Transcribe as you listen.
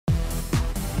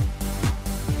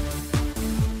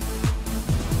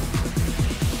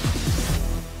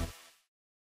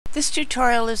This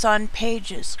tutorial is on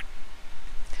pages.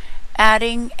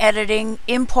 Adding, editing,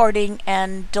 importing,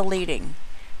 and deleting.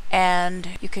 And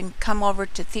you can come over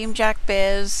to ThemeJack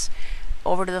Biz,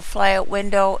 over to the flyout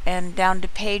window and down to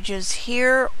pages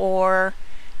here, or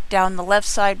down the left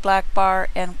side black bar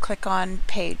and click on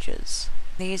pages.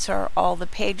 These are all the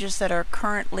pages that are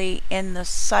currently in the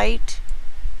site.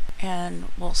 And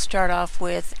we'll start off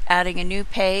with adding a new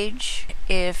page.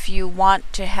 If you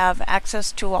want to have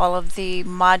access to all of the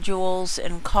modules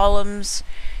and columns,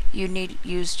 you need to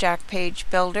use Jack Page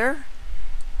Builder.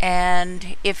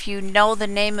 And if you know the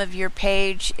name of your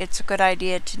page, it's a good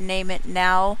idea to name it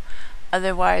now,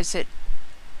 otherwise it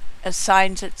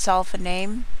assigns itself a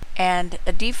name. And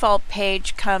a default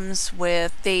page comes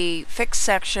with the fixed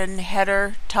section,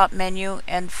 header, top menu,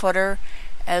 and footer,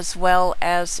 as well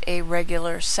as a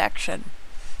regular section.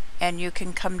 And you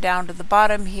can come down to the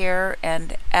bottom here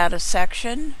and add a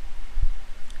section.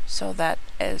 So that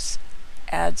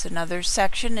adds another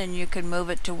section, and you can move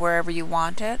it to wherever you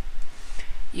want it.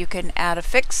 You can add a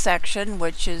fixed section,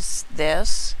 which is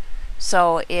this.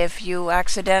 So if you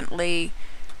accidentally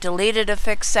deleted a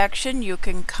fixed section, you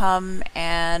can come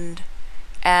and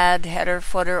add header,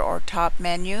 footer, or top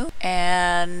menu,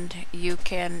 and you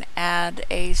can add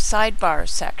a sidebar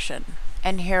section.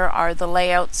 And here are the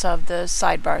layouts of the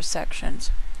sidebar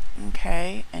sections.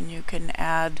 Okay, and you can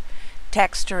add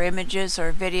text or images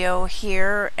or video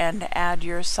here and add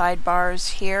your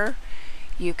sidebars here.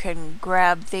 You can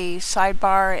grab the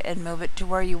sidebar and move it to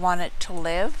where you want it to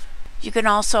live. You can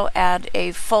also add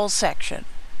a full section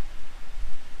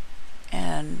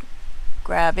and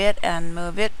grab it and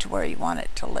move it to where you want it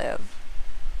to live.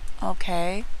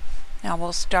 Okay, now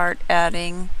we'll start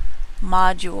adding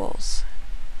modules.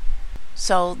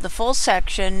 So the full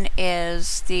section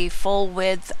is the full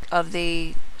width of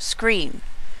the screen.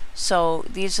 So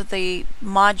these are the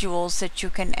modules that you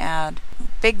can add: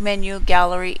 big menu,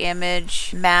 gallery,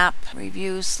 image, map,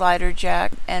 review, slider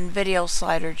jack, and video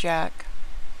slider jack.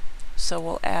 So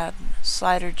we'll add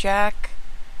slider jack,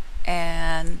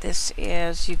 and this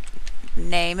is, you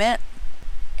name it,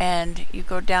 and you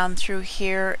go down through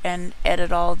here and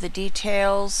edit all the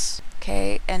details.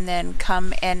 Okay, and then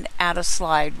come and add a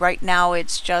slide. Right now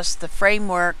it's just the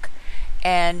framework,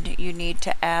 and you need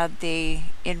to add the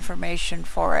information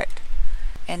for it.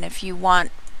 And if you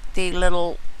want the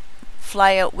little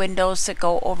flyout windows that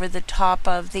go over the top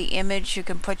of the image, you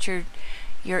can put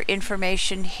your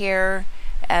information here,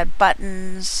 add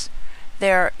buttons.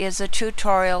 There is a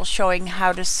tutorial showing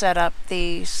how to set up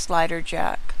the slider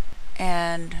jack.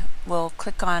 And we'll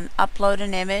click on upload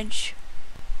an image.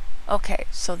 Okay,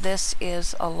 so this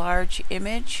is a large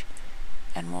image,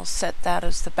 and we'll set that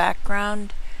as the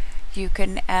background. You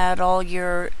can add all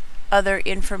your other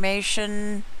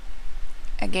information.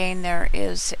 Again, there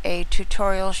is a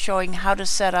tutorial showing how to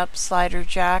set up slider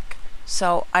jack,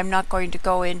 so I'm not going to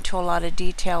go into a lot of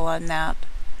detail on that.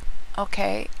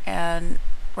 Okay, and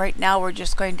right now we're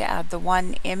just going to add the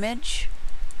one image,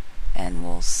 and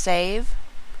we'll save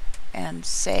and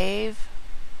save.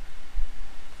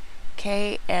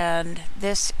 Okay, and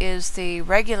this is the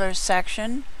regular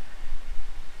section.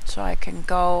 So I can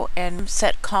go and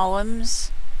set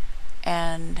columns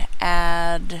and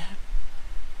add,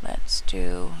 let's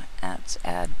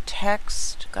add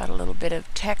text. Got a little bit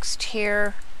of text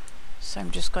here, so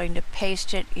I'm just going to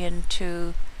paste it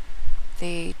into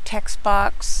the text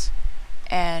box,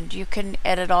 and you can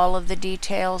edit all of the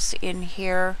details in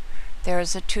here.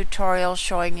 There's a tutorial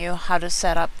showing you how to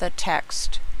set up the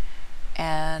text,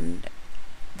 and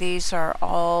these are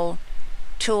all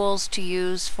tools to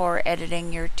use for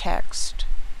editing your text.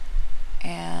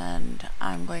 And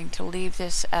I'm going to leave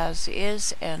this as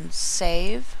is and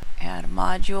save. Add a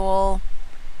module,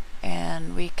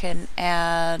 and we can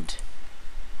add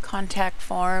contact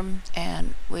form,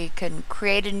 and we can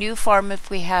create a new form if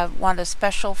we want a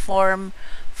special form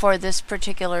for this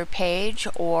particular page,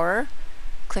 or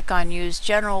click on use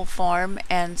general form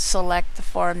and select the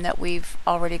form that we've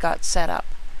already got set up.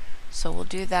 So we'll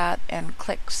do that and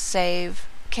click save.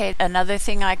 Okay, another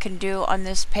thing I can do on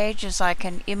this page is I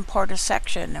can import a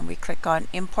section, and we click on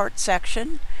import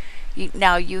section.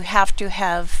 Now you have to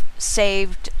have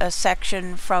saved a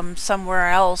section from somewhere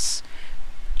else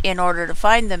in order to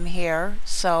find them here.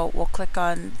 So we'll click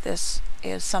on, this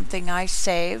is something I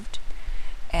saved,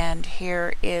 and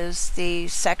here is the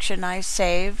section I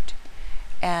saved.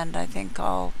 And I think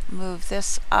I'll move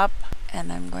this up,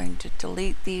 and I'm going to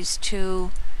delete these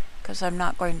two because I'm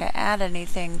not going to add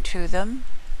anything to them.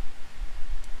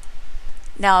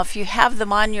 Now if you have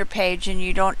them on your page and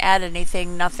you don't add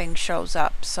anything, nothing shows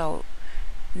up. So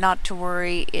not to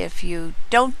worry if you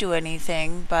don't do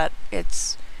anything, but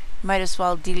it's might as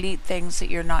well delete things that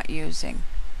you're not using.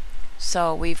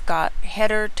 So we've got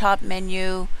header, top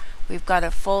menu, we've got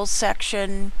a full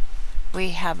section, we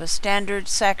have a standard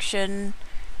section,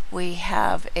 we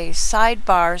have a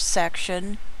sidebar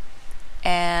section,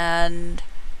 and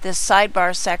this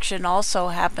sidebar section also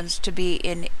happens to be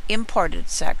in imported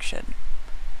section.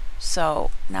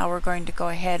 So now we're going to go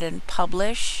ahead and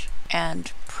publish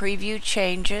and preview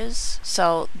changes.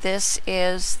 So this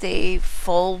is the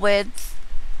full width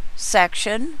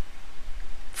section,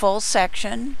 full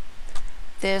section.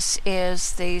 This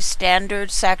is the standard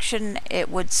section. It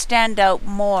would stand out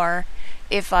more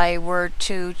if I were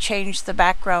to change the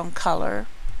background color.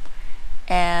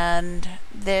 And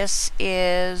this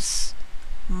is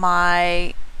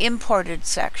my imported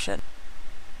section.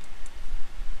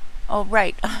 Oh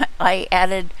right, I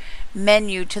added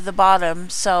menu to the bottom,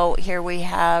 so here we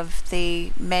have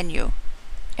the menu.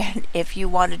 And if you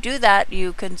want to do that,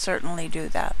 you can certainly do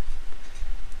that.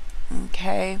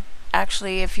 Okay,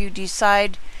 actually if you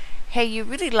decide, hey, you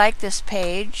really like this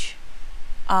page,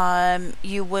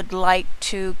 you would like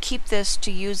to keep this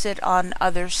to use it on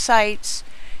other sites,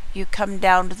 you come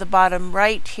down to the bottom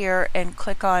right here and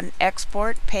click on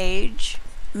Export Page.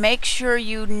 Make sure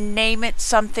you name it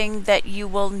something that you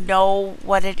will know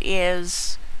what it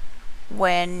is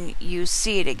when you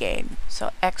see it again.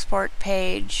 So Export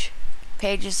Page,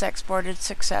 page is exported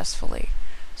successfully.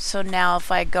 So now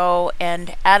if I go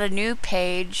and add a new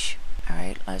page,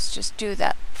 alright, let's just do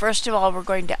that. First of all, we're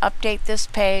going to update this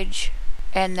page,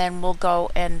 and then we'll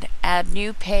go and add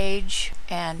new page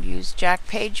and use Jack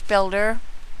Page Builder,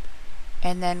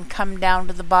 and then come down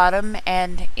to the bottom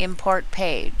and import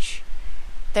page.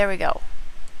 There we go.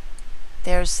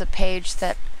 There's the page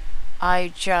that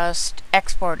I just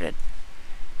exported.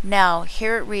 Now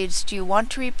here it reads, do you want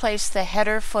to replace the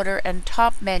header, footer, and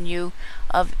top menu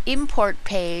of import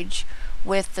page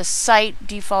with the site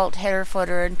default header,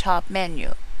 footer, and top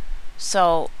menu?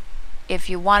 So if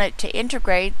you want it to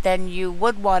integrate, then you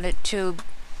would want it to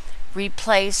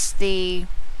replace the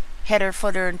header,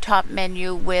 footer, and top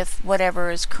menu with whatever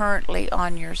is currently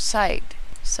on your site.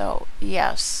 So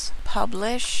yes,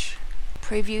 publish,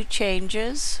 preview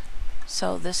changes.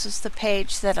 So this is the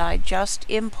page that I just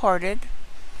imported,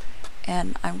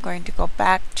 and I'm going to go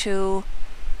back to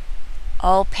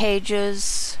all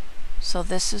pages. So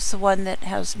this is the one that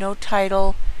has no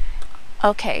title.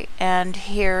 Okay, and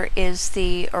here is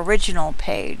the original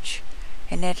page,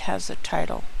 and it has a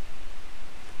title.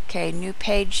 Okay, new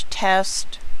page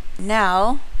test.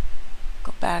 Now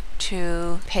go back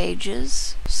to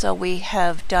pages. So we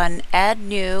have done add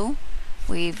new,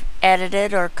 we've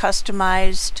edited or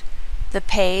customized the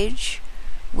page,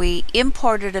 we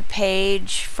imported a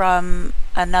page from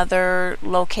another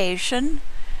location,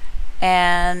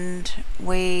 and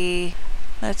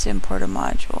let's import a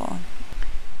module.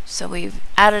 So we've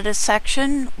added a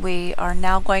section, we are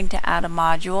now going to add a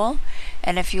module,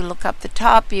 and if you look up the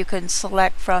top, you can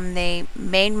select from the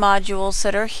main modules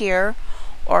that are here,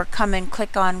 or come and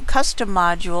click on custom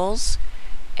modules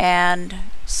and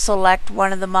select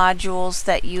one of the modules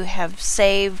that you have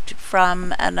saved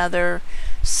from another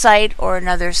site or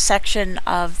another section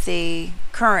of the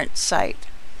current site.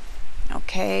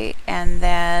 Okay, and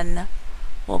then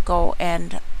we'll go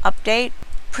and update,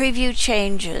 preview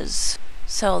changes.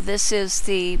 So this is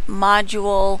the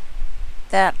module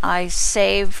that I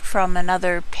saved from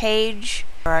another page,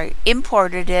 or I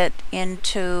imported it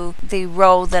into the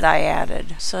row that I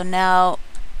added. So now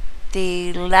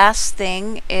the last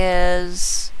thing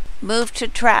is move to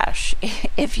trash.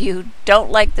 If you don't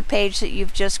like the page that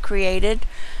you've just created,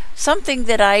 something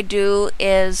that I do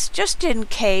is, just in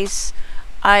case,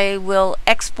 I will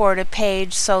export a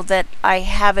page so that I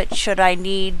have it should I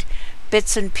need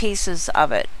bits and pieces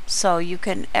of it. So you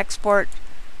can export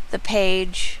the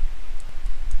page.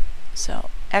 So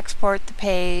export the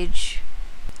page,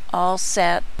 all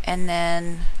set, and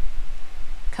then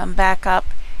come back up,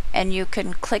 and you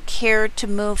can click here to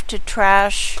move to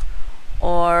trash,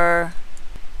 or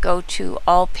go to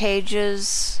all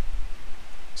pages.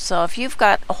 So if you've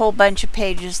got a whole bunch of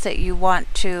pages that you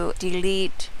want to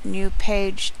delete, new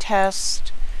page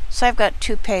test. So I've got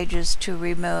 2 pages to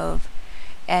remove,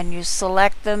 and you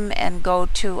select them and go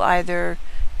to either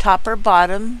top or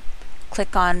bottom,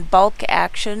 click on bulk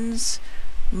actions,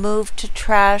 move to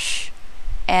trash,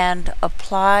 and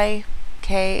apply.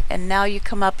 Okay, and now you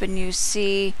come up and you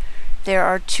see there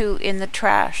are 2 in the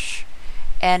trash,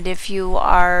 and if you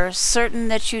are certain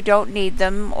that you don't need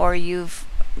them, or you've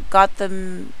got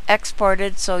them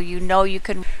exported so you know you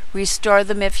can restore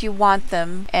them if you want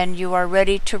them, and you are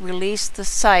ready to release the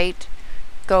site,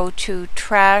 go to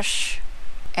trash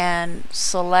and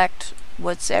select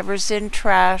whatever's in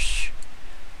trash,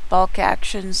 bulk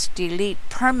actions, delete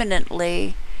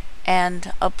permanently,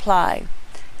 and apply.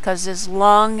 Because as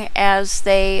long as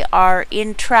they are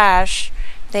in trash,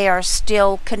 they are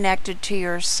still connected to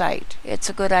your site. It's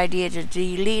a good idea to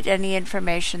delete any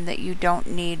information that you don't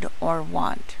need or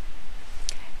want.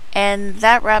 And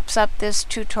that wraps up this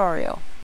tutorial.